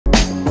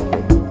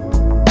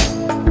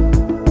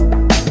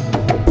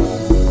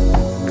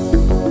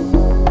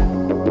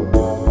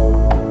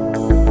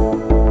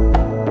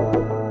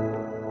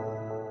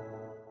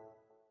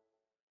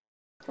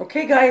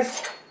Okay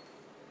guys,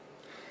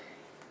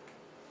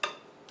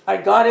 I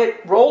got it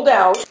rolled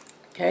out.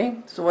 Okay,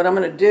 so what I'm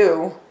going to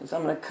do is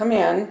I'm going to come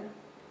in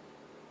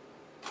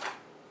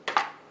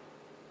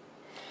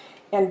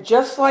and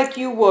just like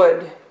you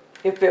would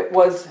if it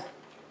was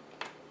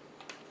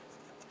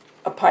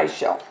a pie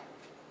shell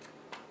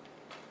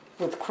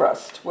with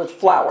crust, with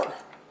flour.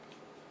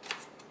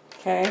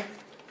 Okay,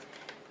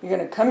 you're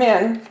going to come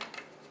in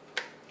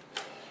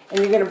and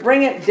you're going to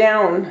bring it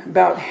down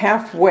about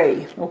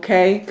halfway,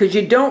 okay? Because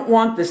you don't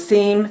want the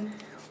seam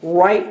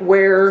right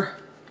where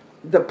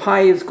the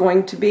pie is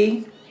going to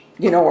be,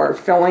 you know, or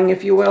filling,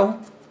 if you will.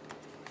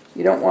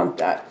 You don't want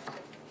that.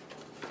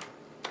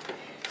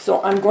 So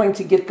I'm going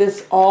to get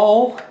this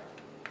all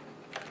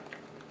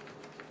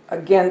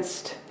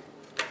against,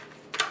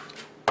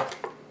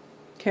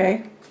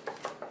 okay?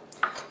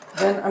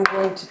 Then I'm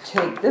going to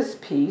take this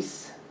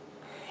piece,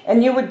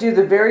 and you would do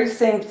the very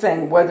same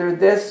thing, whether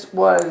this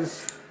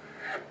was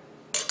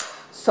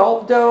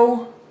salt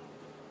dough,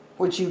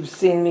 which you've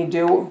seen me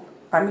do.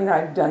 I mean,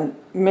 I've done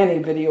many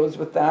videos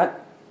with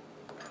that.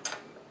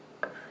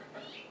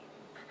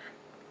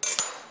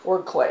 Or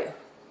clay,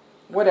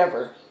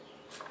 whatever.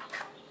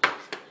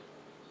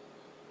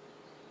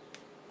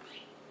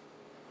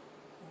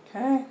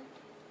 Okay.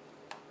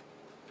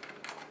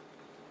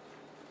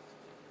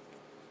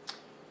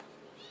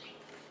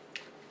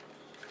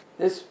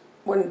 This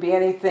wouldn't be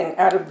anything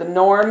out of the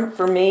norm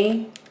for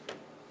me.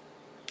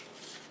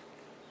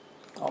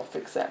 I'll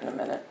fix that in a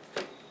minute.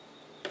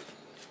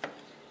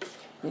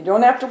 You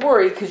don't have to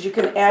worry because you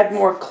can add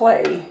more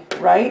clay,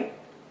 right?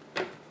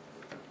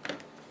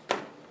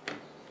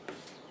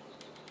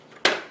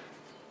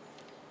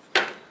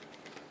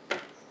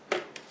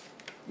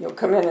 You'll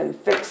come in and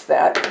fix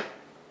that.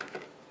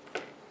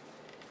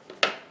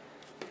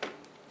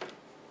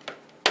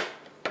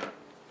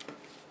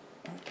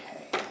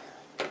 Okay.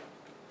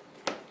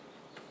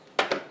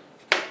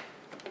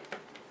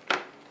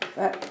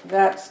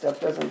 That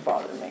stuff doesn't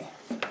bother me.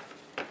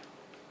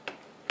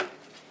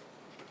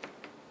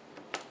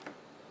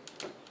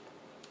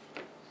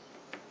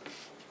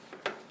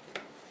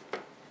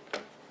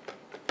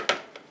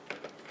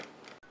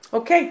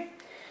 Okay,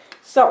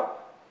 so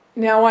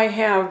now I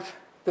have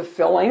the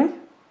filling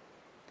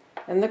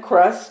and the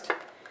crust,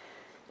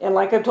 and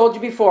like I've told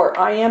you before,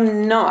 I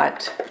am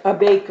not a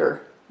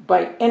baker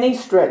by any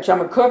stretch.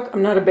 I'm a cook,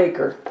 I'm not a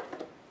baker,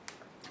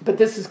 but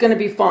this is going to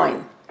be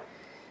fine.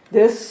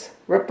 This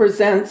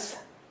represents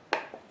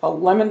a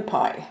lemon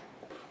pie.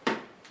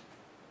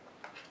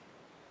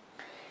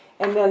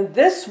 And then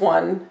this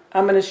one,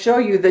 I'm going to show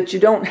you that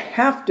you don't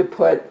have to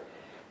put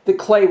the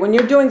clay. When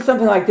you're doing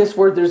something like this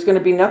where there's going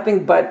to be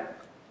nothing but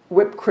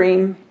whipped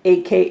cream,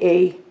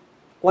 aka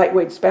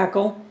lightweight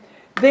spackle,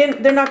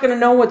 then they're not going to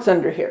know what's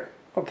under here,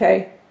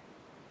 okay?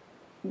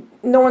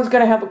 No one's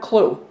going to have a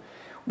clue.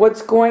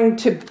 What's going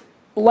to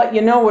let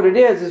you know what it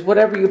is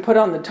whatever you put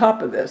on the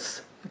top of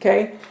this,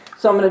 okay?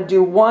 So I'm going to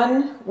do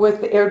one with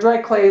the air dry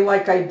clay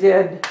like I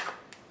did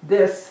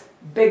this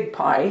big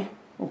pie,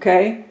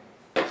 okay?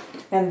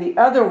 And the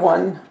other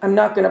one, I'm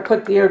not going to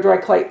put the air dry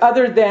clay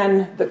other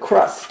than the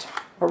crust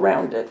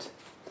around it.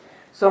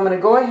 So I'm going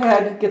to go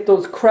ahead, get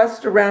those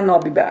crust around, and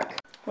I'll be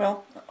back.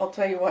 Well, I'll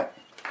tell you what,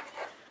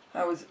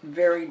 I was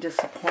very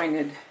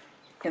disappointed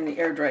in the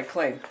air dry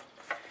clay.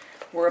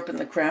 We're up in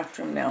the craft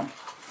room now.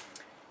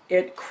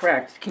 It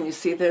cracked. Can you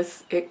see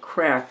this? It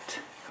cracked.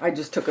 I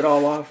just took it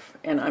all off,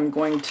 and I'm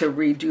going to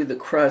redo the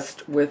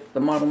crust with the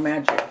Model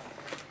Magic.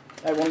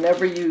 I will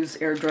never use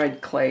air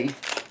dried clay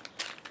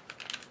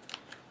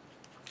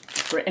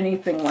for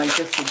anything like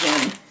this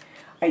again.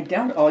 I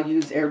doubt I'll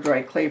use air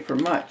dry clay for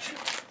much,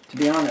 to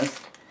be honest.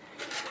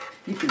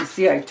 You can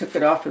see I took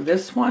it off of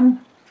this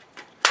one.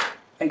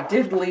 I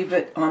did leave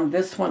it on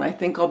this one. I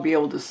think I'll be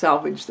able to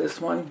salvage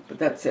this one, but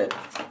that's it.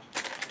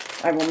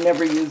 I will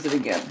never use it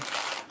again.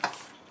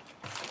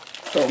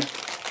 So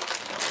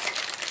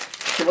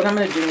what I'm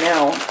going to do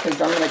now is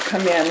I'm going to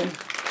come in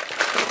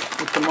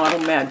with the Model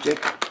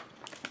Magic.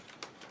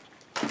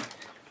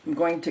 I'm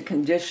going to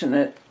condition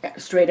it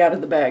straight out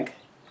of the bag.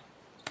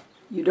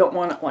 You don't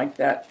want it like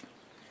that.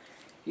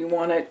 You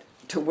want it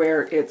to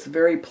where it's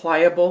very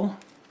pliable.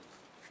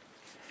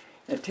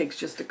 It takes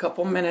just a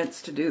couple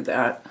minutes to do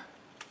that.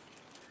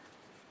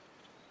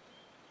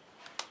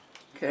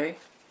 Okay.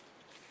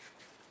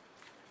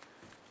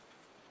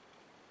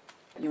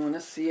 You want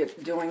to see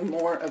it doing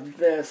more of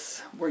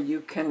this where you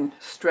can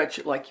stretch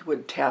it like you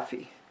would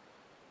taffy.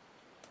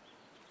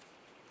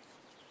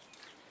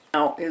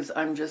 Now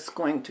I'm just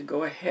going to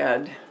go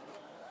ahead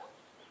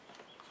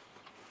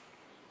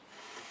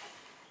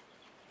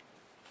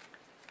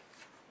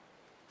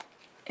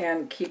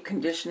and keep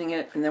conditioning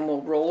it, and then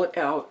we'll roll it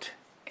out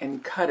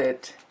and cut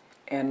it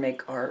and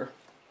make our...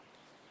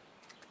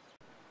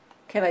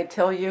 Can I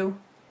tell you,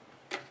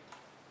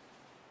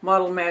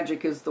 Model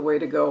Magic is the way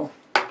to go.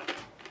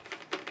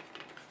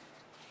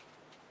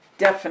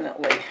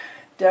 Definitely,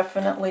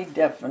 definitely,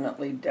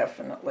 definitely,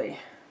 definitely.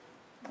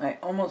 I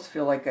almost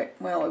feel like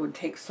well, it would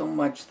take so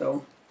much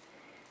though.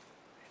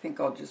 I think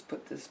I'll just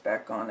put this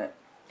back on it.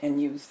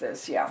 and use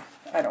this. Yeah,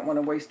 I don't want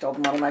to waste all the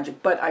Model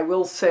Magic, but I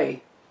will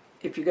say,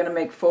 if you're going to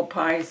make faux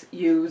pies,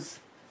 use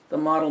the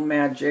Model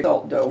Magic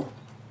salt dough,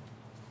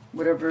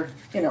 whatever,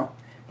 you know,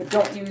 but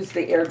don't use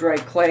the air dry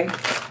clay.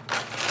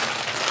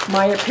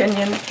 My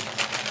opinion,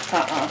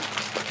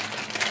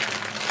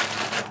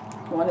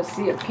 Want to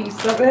see a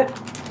piece of it?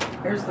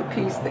 Here's the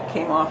piece that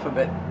came off of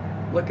it.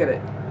 Look at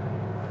it.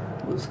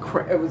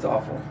 It was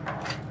awful.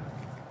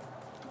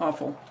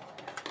 Awful.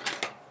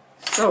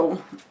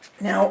 So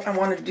now I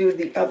want to do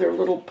the other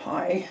little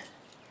pie,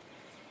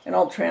 and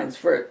I'll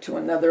transfer it to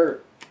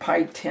another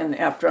pie tin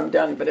after I'm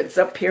done, but it's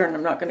up here and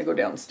I'm not going to go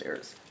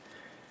downstairs.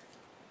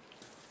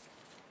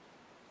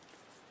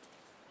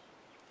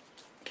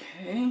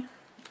 Okay,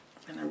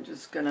 and I'm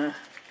just going to,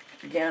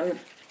 again,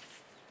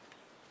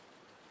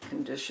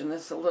 condition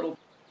this a little.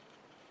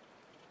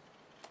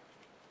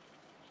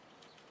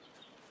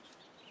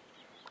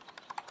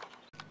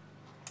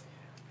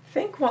 I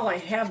think while I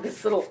have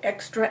this little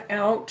extra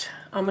out,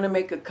 I'm going to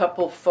make a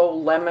couple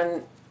faux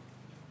lemon,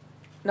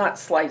 not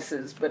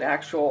slices, but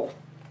actual,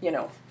 you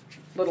know,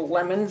 little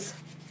lemons,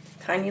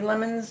 tiny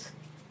lemons.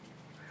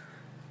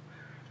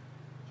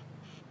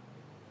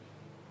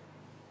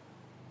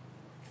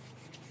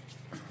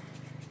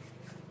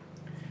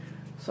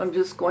 So I'm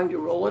just going to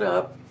roll it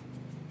up,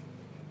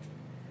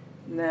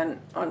 and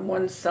then on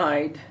one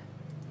side,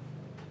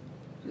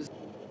 just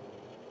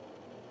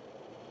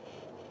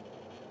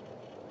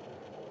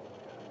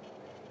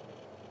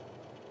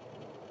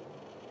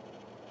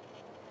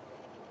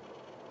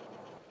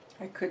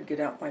I could get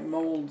out my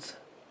molds,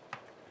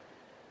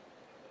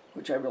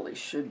 which I really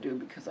should do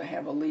because I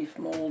have a leaf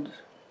mold.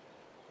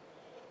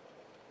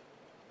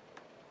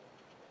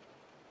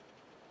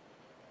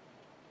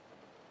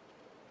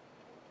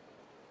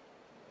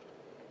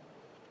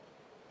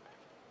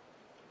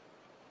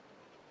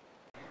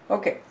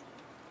 Okay,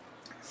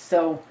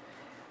 so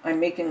I'm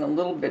making a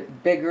little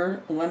bit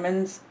bigger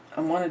lemons.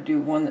 I want to do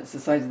one that's the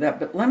size of that,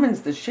 but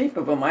lemons, the shape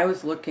of them, I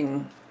was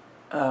looking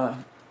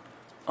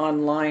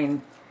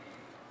online,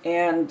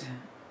 and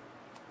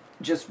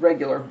just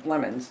regular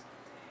lemons,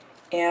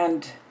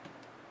 and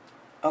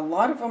a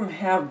lot of them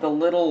have the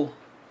little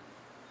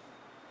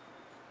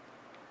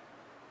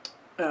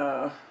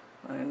I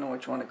don't know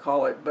which one to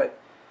call it, but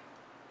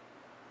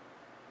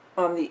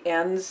on the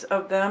ends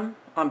of them,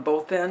 on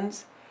both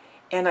ends,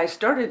 and I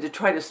started to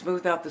try to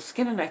smooth out the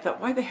skin, and I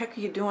thought, why the heck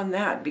are you doing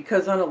that?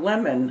 Because on a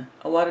lemon,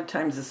 a lot of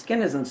times the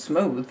skin isn't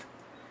smooth.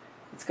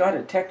 It's got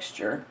a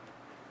texture.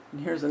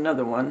 And here's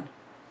another one.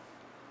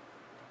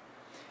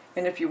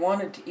 And if you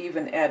wanted to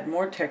even add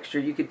more texture,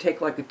 you could take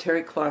like a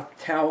terry cloth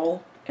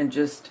towel and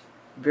just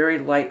very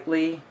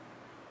lightly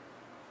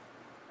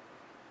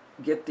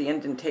get the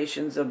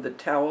indentations of the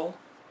towel.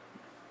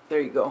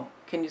 There you go.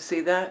 Can you see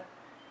that?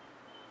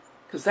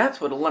 Because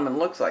that's what a lemon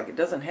looks like. It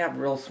doesn't have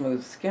real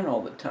smooth skin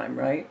all the time,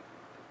 right?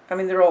 I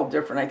mean, they're all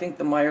different. I think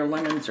the Meyer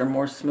lemons are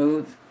more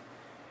smooth.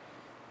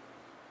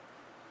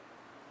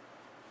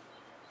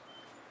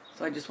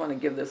 So I just want to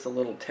give this a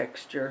little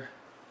texture.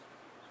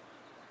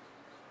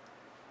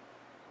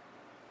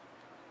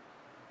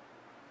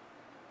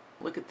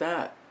 Look at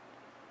that.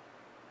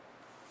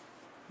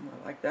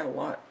 I like that a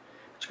lot.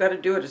 But you got to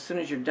do it as soon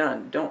as you're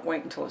done. Don't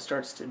wait until it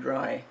starts to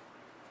dry.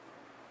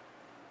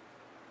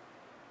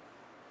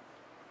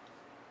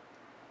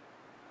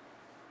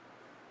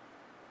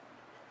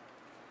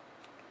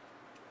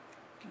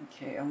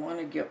 Okay, I want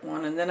to get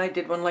one, and then I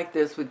did one like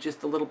this with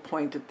just a little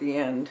point at the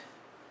end.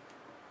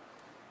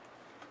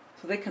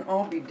 So they can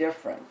all be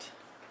different.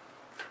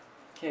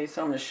 Okay,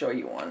 so I'm going to show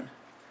you one.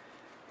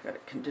 Got to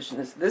condition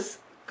this. This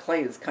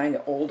clay is kind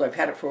of old. I've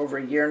had it for over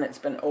a year and it's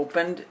been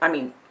opened. I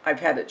mean, I've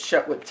had it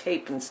shut with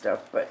tape and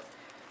stuff, but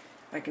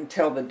I can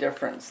tell the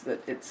difference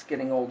that it's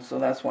getting old, so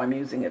that's why I'm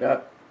using it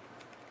up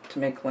to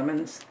make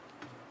lemons.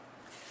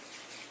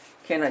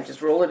 Okay, and I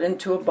just roll it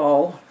into a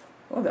ball.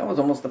 Oh, that was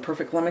almost the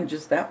perfect lemon,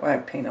 just that way I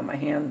paint on my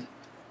hand.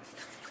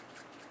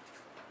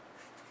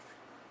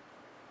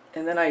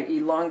 And then I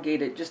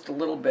elongate it just a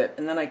little bit,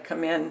 and then I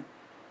come in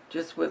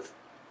just with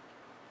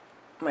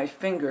my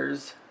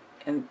fingers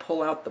and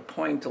pull out the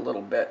point a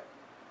little bit.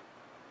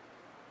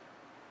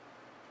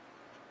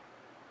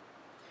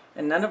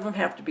 And none of them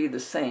have to be the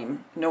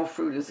same. No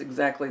fruit is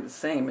exactly the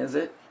same, is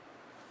it?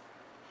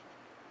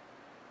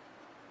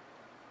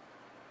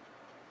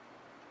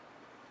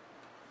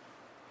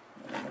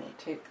 I'm going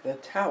to take the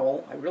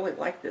towel. I really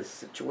like this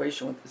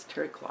situation with this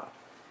terry cloth.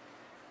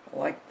 I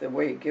like the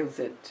way it gives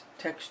it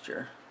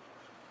texture.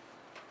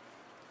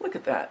 Look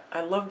at that.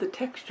 I love the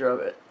texture of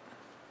it.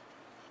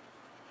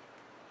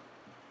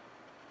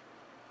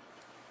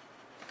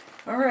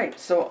 Alright,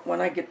 so when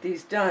I get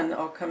these done,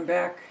 I'll come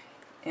back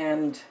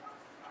and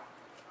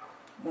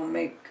we'll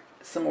make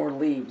some more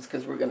leaves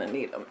because we're going to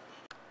need them.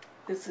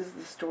 This is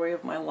the story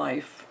of my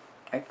life.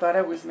 I thought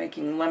I was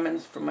making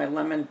lemons for my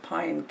lemon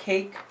pie and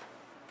cake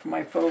for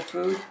my faux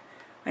food.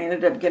 I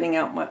ended up getting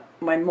out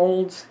my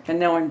molds, and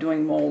now I'm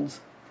doing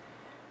molds.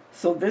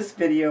 So this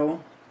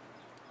video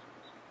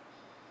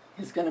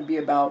is going to be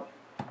about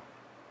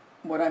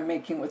what I'm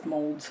making with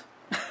molds.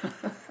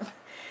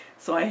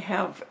 So I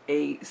have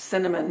a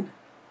cinnamon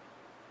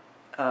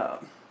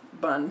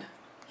bun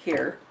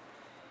here,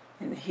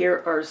 and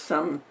here are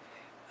some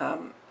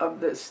of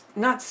this,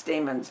 not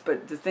stamens,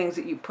 but the things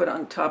that you put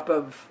on top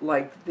of,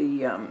 like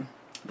the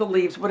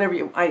leaves, whatever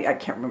you, I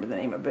can't remember the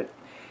name of it,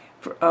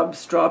 of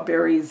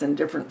strawberries and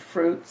different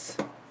fruits.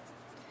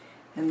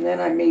 And then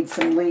I made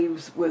some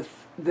leaves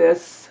with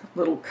this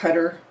little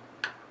cutter,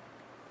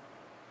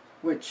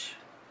 which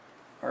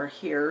are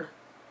here.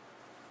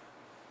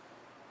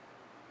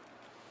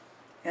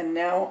 And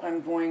now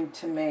I'm going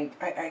to make,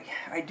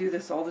 I do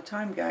this all the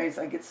time, guys.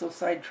 I get so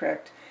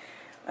sidetracked.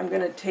 I'm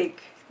going to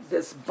take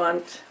this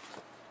bundt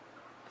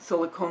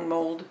silicone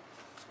mold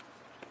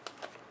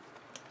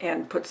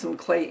and put some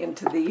clay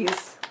into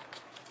these.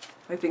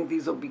 I think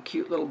these will be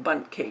cute little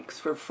bundt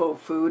cakes for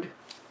faux food.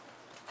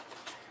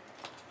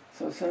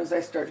 So as soon as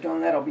I start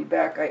doing that, I'll be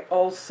back. I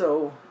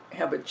also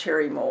have a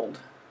cherry mold.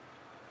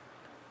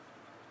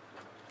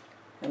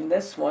 And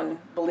this one,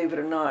 believe it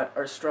or not,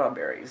 are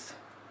strawberries.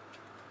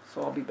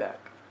 So I'll be back.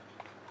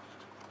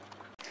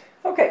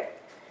 Okay,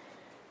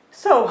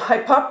 so I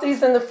popped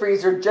these in the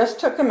freezer, just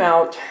took them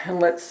out,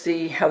 and let's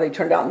see how they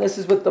turned out. And this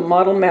is with the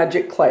Model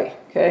Magic clay,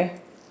 okay?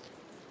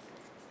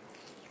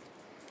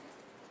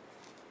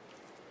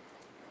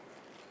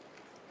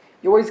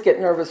 You always get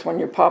nervous when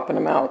you're popping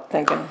them out,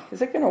 thinking,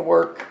 is it going to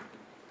work?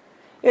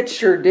 It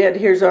sure did.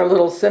 Here's our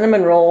little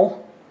cinnamon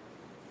roll.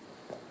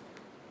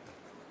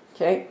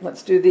 Okay,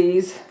 let's do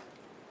these.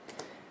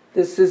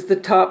 This is the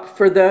top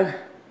for the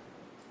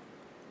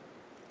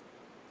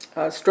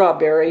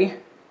strawberry.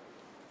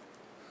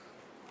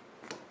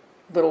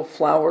 Little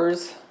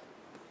flowers.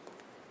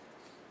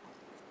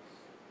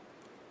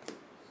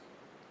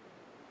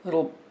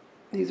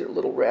 These are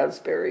little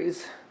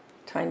raspberries.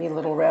 Tiny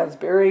little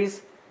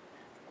raspberries.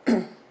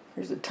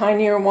 Here's a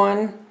tinier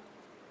one.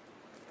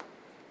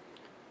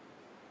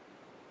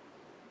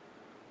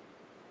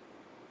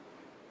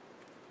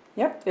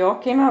 Yep, they all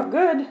came out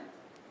good.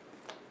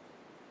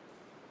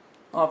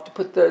 I'll have to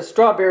put the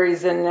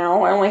strawberries in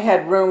now. I only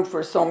had room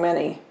for so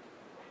many.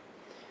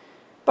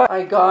 But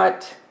I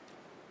got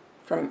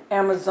from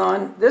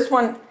Amazon. This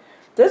one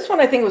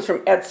I think was from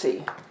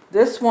Etsy.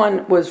 This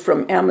one was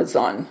from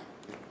Amazon.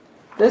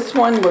 This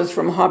one was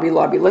from Hobby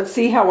Lobby. Let's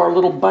see how our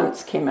little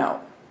bunts came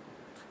out.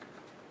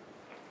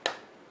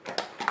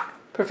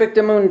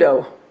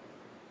 Perfectamundo.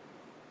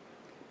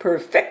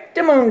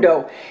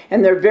 Perfectamundo.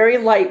 And they're very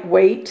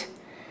lightweight.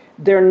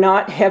 They're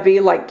not heavy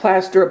like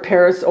plaster of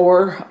Paris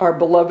or our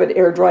beloved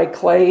air dry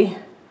clay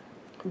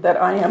that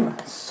I am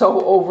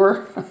so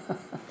over.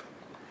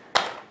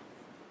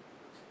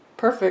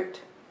 Perfect.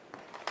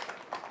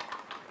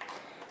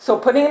 So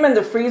putting them in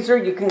the freezer,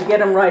 you can get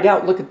them right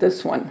out. Look at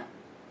this one.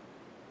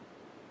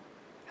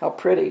 How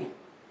pretty.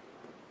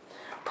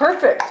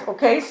 Perfect.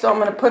 Okay, so I'm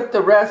going to put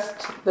the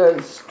rest,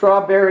 the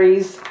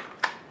strawberries.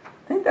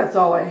 I think that's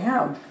all I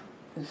have,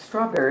 is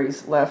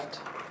strawberries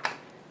left.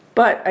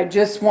 But I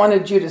just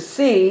wanted you to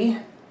see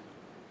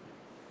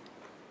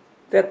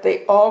that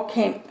they all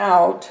came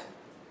out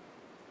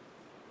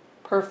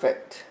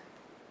perfect.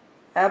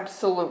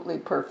 Absolutely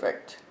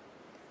perfect.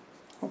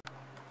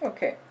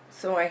 Okay,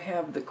 so I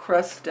have the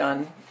crust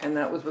done, and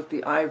that was with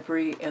the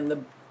ivory and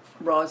the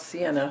raw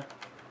sienna.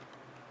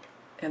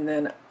 And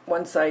then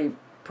once I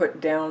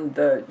put down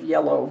the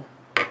yellow,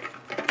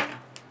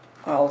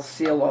 I'll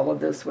seal all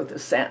of this with a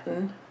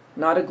satin.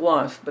 Not a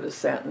gloss, but a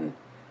satin.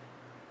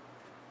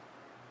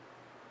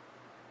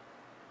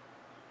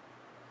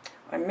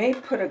 I may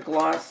put a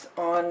gloss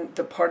on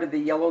the part of the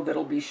yellow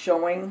that'll be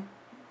showing,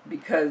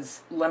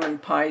 because lemon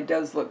pie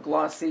does look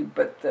glossy,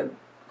 but the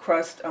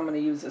crust I'm going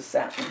to use a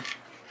satin.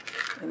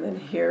 And then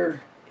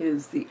here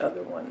is the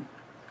other one.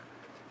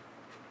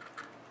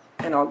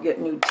 And I'll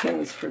get new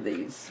tins for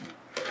these.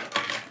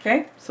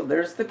 Okay, so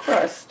there's the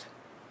crust.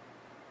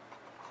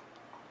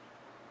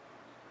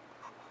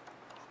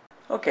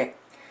 Okay,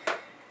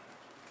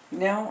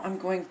 now I'm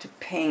going to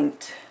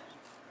paint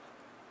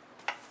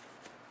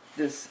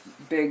this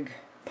big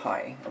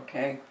pie,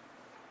 okay?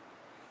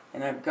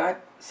 And I've got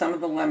some of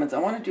the lemons. I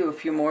want to do a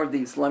few more of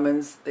these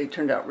lemons. They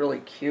turned out really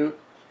cute.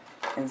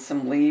 And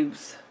some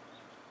leaves.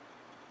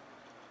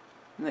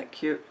 Isn't that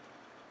cute?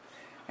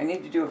 I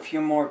need to do a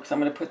few more because I'm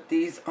going to put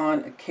these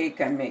on a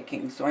cake I'm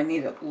making. So I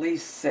need at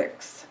least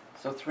 6.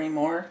 So 3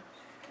 more.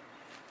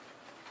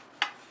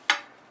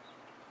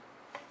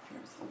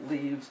 Here's the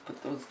leaves.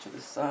 Put those to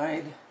the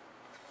side.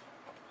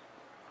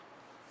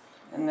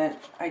 And then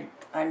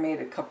I made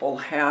a couple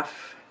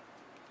half.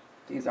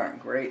 These aren't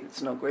great.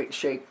 It's no great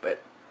shake,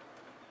 but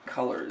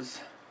colors.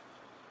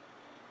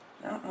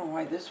 I don't know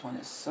why this one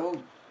is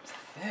so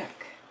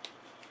thick.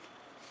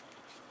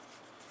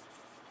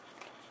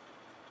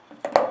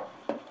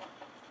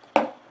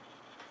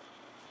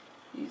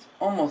 These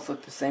almost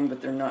look the same,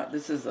 but they're not.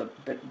 This is a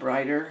bit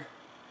brighter.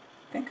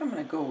 I think I'm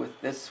going to go with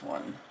this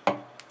one.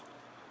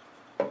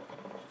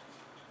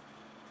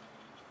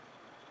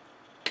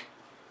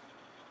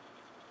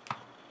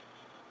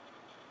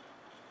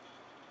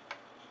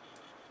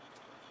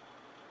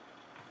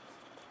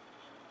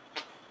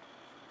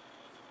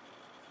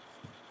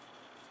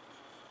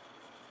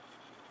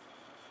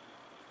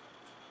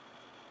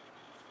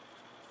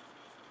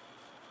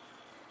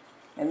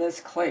 And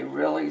this clay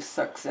really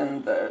sucks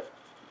in the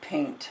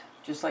paint,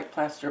 just like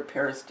plaster of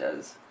Paris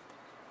does.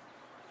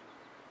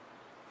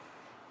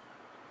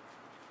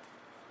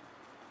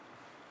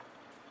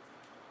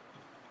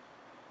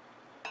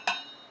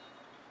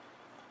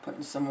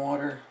 Putting some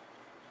water.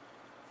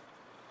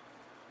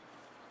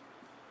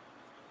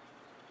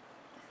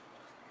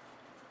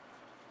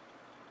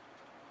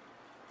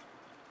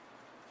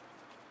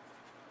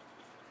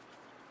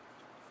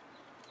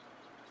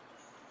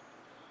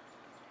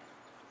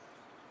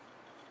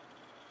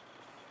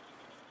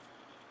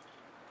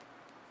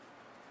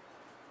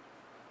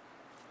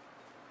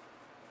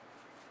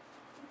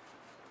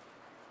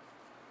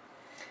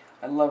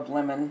 I love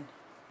lemon.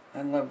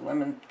 I love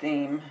lemon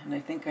theme, and I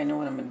think I know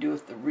what I'm going to do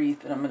with the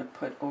wreath that I'm going to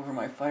put over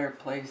my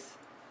fireplace.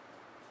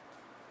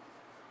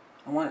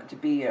 I want it to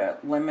be a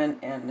lemon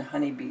and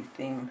honeybee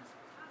theme.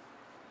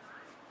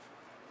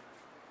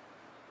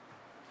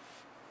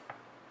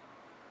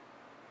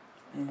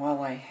 And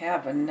while I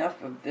have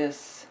enough of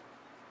this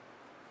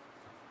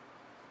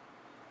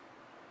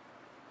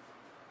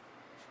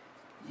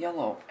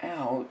yellow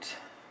out,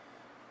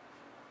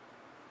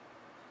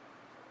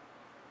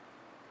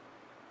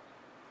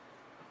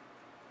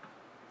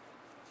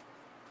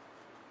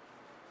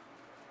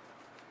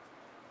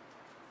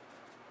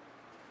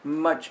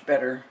 much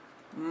better,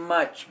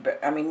 much better.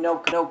 I mean, no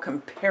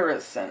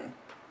comparison.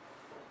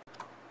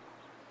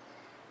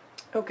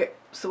 Okay,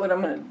 so what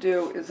I'm going to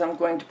do is I'm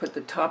going to put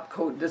the top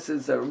coat. This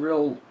is a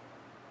real,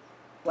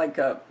 like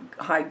a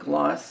high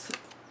gloss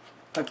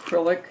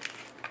acrylic.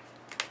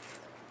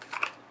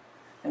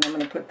 And I'm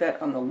going to put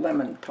that on the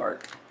lemon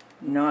part,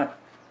 not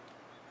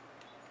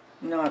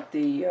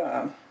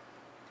the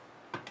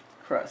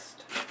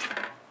crust.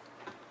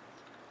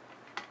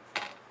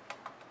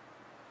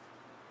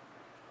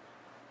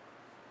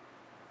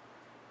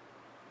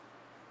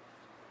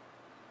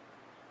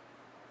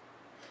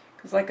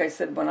 Because like I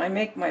said, when I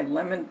make my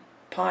lemon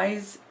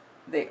pies,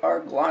 they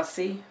are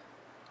glossy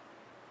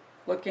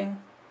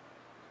looking.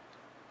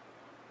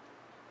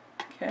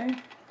 Okay.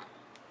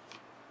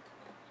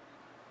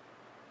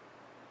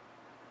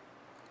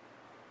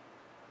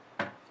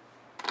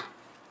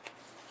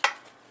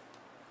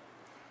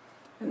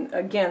 And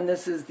again,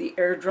 this is the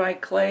air dry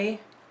clay.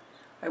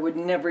 I would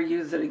never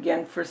use it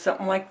again for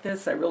something like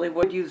this. I really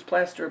would use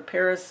plaster of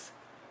Paris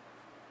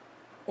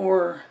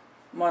or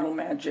Model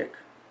Magic.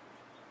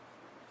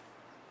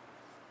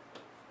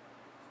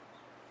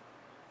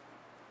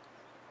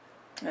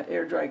 That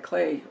air dry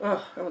clay,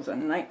 oh, that was a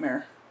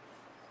nightmare.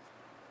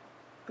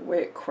 The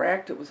way it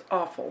cracked, it was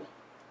awful.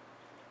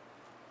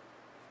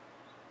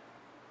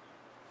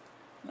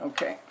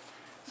 Okay,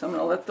 so I'm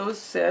going to let those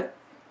sit.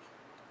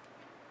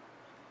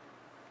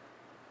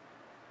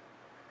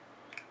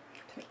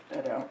 Take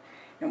that out.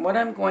 And what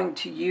I'm going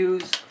to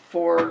use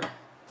for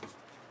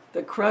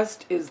the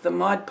crust is the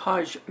Mod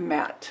Podge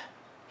Matte.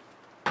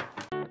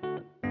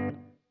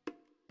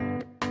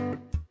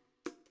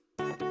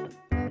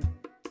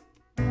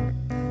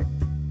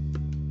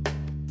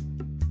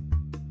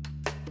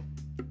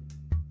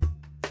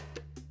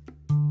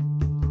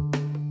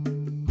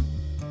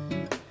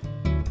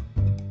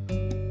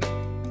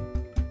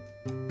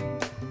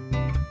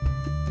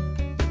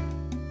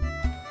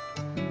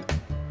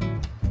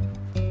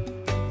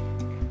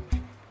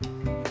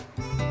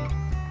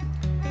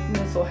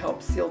 This will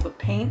help seal the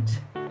paint,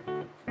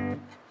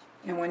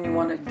 and when you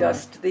want to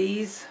dust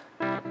these,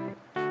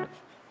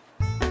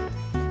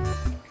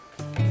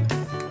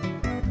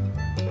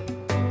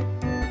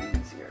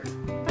 easier.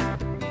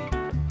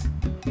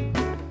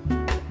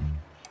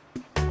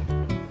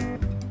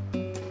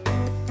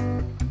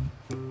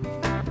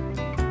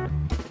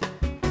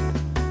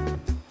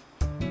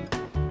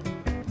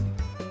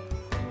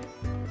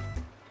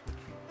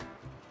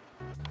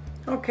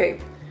 Okay,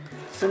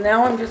 so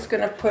now I'm just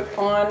going to put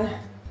on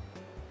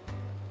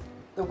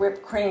the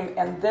whipped cream,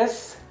 and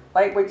this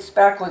lightweight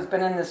spackle has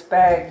been in this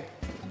bag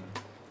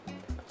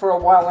for a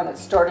while and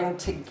it's starting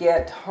to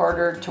get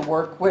harder to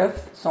work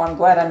with, so I'm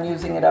glad I'm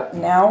using it up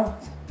now.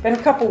 It's been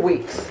a couple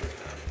weeks,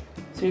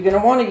 so you're going to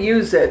want to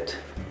use it,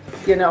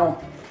 you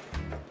know,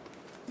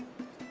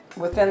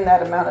 within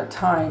that amount of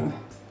time.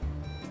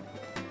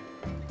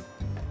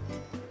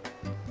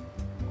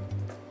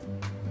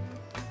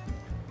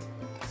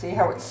 See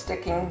how it's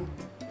sticking?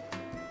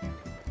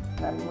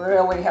 And I'm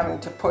really having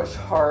to push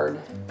hard.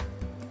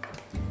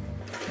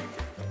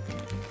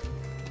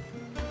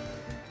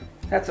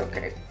 That's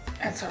okay.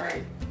 That's all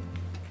right.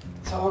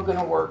 It's all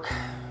gonna work.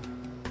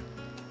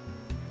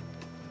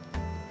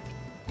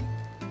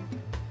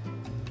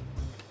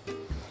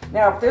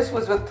 Now, if this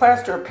was with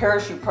plaster of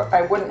Paris,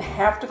 I wouldn't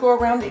have to go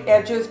around the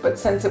edges, but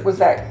since it was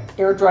that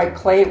air dried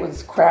clay, it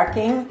was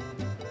cracking,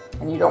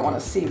 and you don't want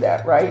to see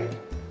that, right?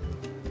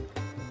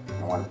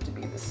 I want it to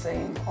be the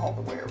same all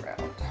the way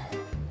around.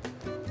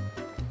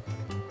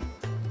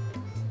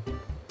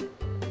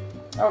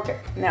 Okay,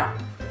 now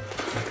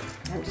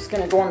I'm just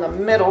going to go in the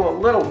middle a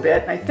little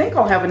bit. I think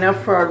I'll have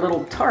enough for our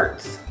little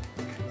tarts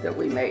that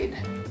we made.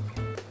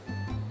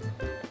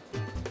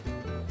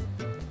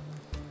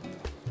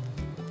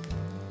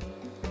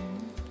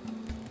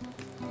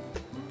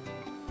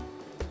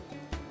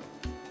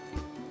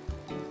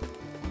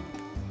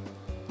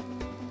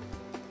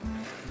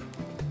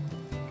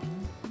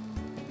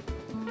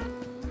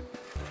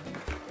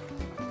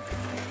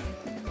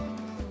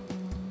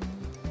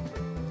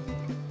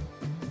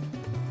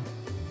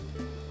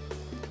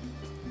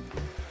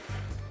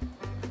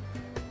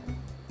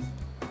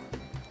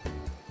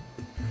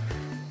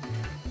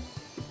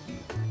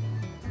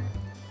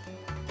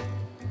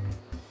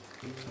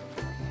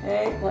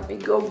 Okay, let me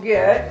go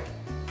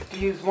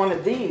use one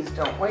of these,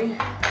 don't we?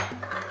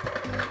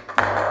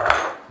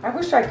 I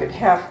wish I could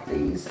have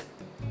these.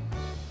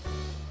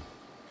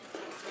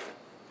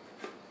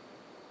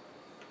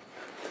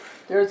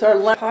 There's our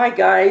lemon pie,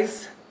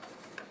 guys.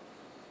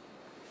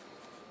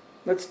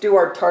 Let's do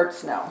our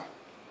tarts now.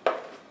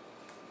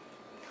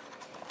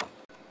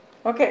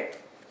 Okay,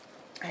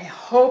 I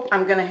hope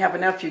I'm gonna have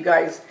enough, you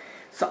guys.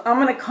 So I'm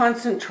gonna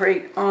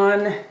concentrate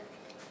on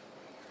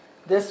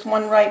this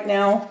one right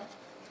now.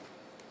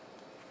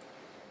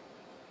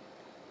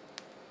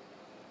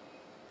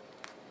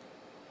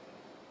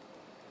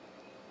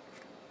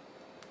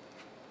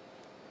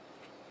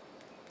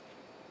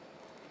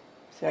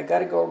 See, I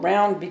gotta go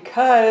around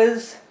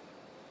because,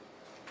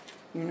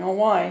 you know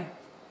why.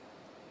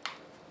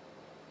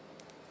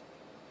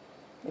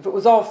 If it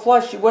was all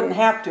flush, you wouldn't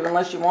have to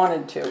unless you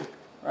wanted to,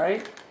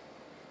 right?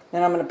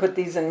 Then I'm going to put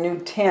these in new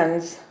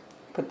tins.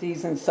 Put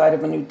these inside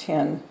of a new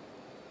tin.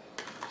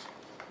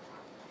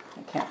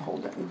 I can't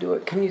hold it and do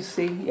it. Can you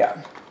see?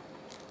 Yeah.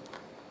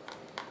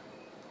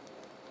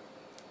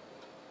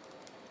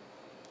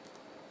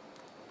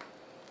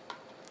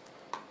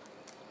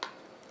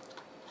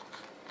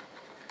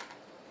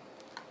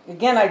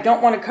 Again, I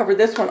don't want to cover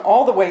this one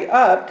all the way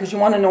up because you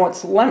want to know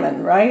it's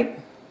lemon, right?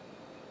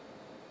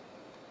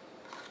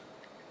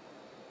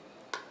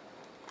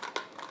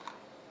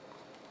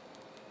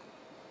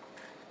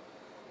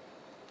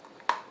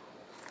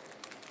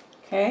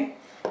 Okay,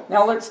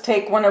 now let's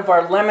take one of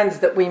our lemons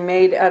that we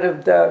made out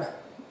of the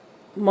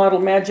Model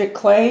Magic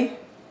clay.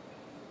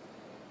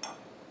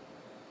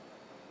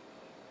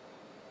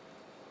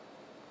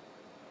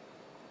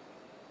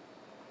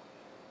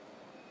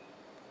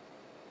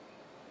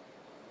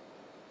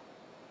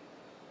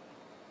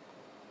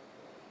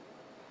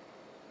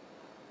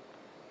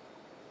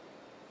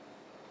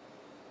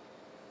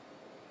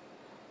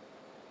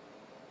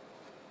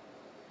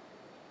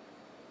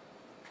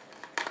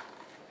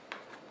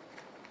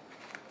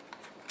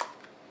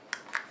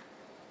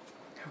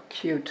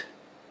 Cute.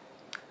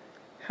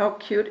 How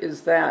cute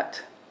is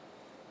that?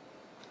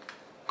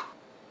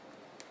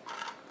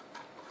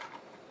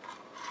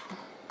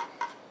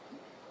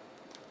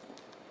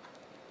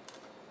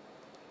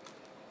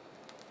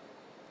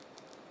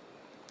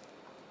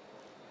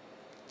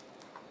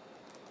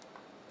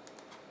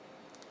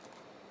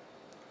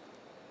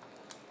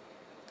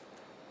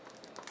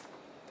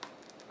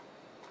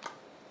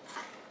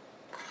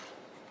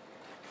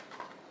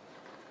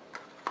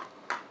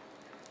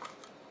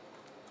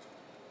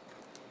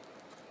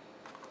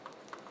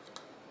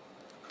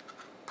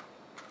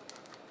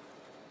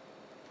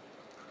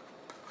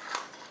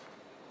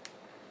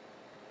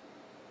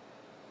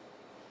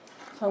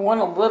 I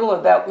want a little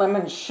of that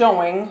lemon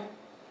showing.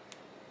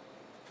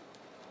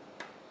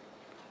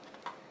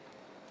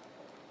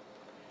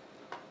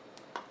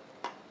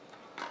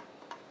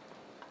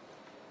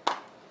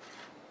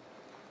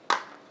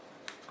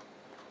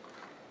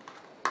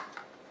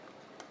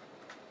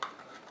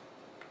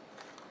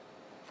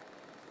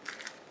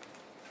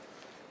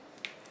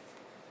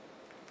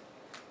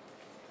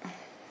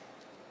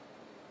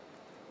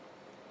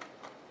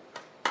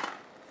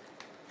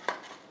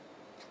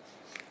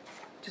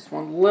 Just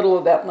want a little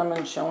of that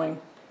lemon showing.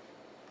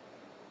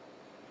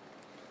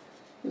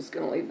 Just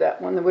going to leave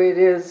that one the way it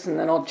is, and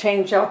then I'll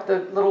change out the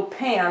little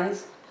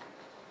pans.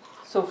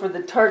 So for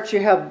the tarts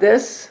you have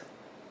this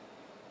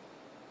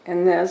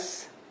and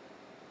this.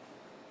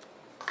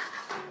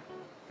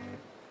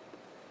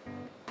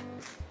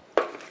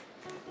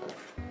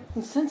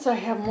 And since I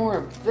have more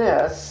of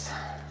this,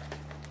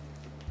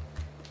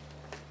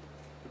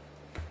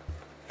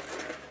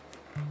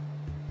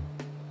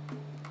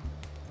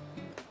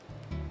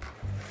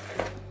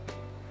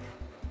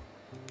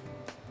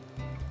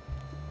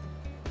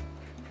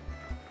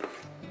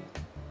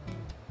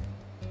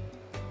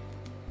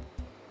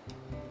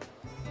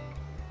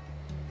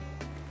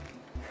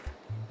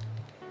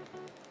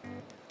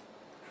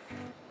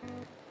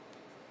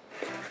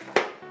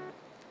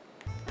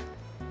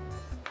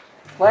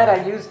 glad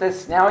I used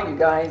this now, you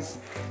guys.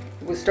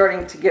 It was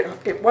starting to get,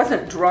 it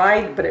wasn't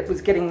dried, but it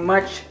was getting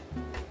much,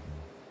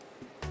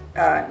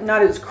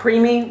 not as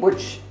creamy,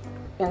 which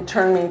in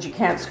turn means you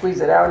can't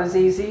squeeze it out as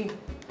easy.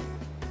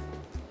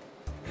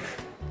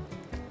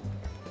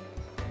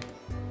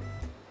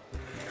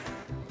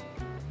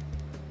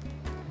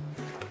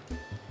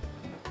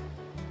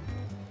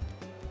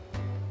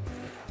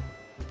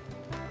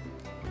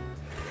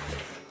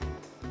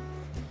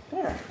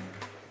 There.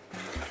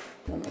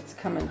 Then let's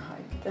come and hide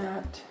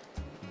that.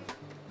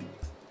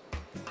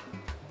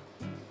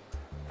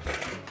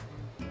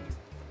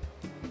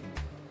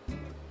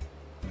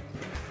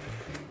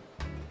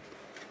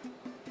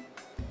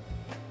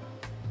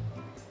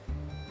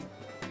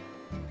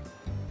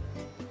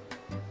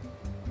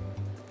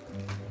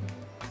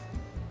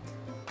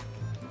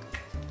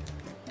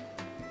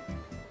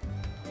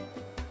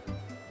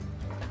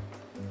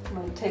 I'm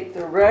going to take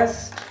the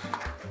rest.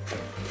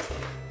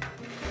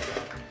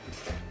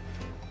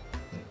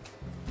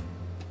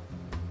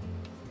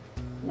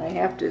 And I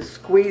have to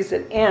squeeze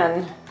it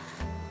in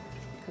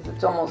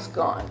It's almost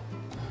gone.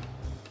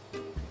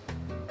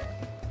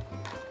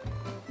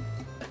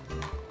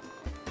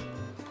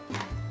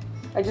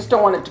 I just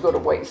don't want it to go to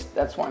waste.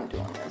 That's why I'm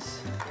doing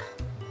this.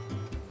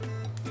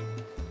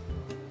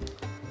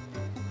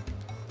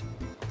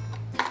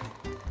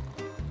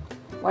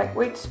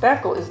 Lightweight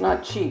spackle is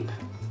not cheap.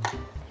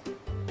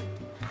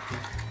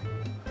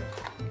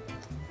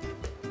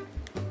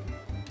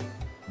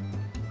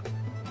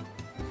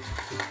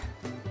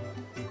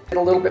 A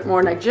little bit more,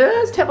 and I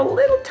just have a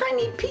little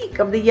tiny peak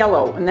of the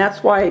yellow, and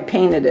that's why I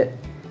painted it.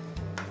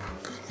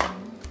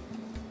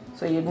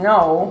 So you'd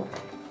know,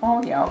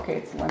 oh yeah, okay,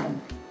 it's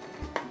lemon.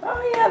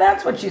 Oh yeah,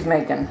 that's what she's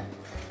making.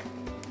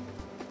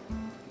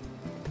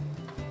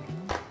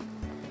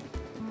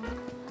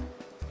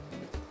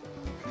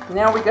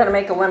 Now we got to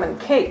make a lemon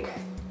cake.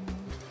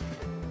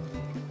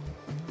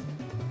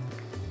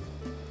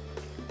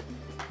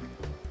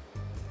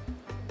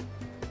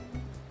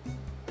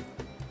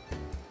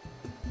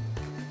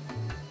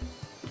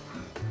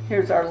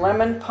 Here's our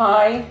lemon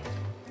pie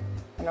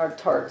and our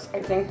tarts.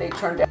 I think they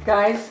turned out.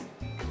 Guys,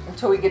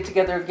 until we get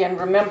together again,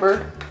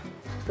 remember,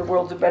 the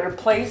world's a better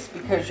place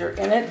because you're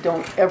in it.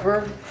 Don't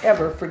ever,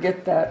 ever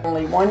forget that.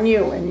 Only one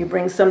you, and you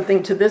bring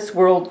something to this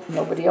world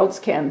nobody else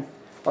can.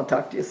 I'll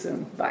talk to you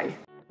soon. Bye.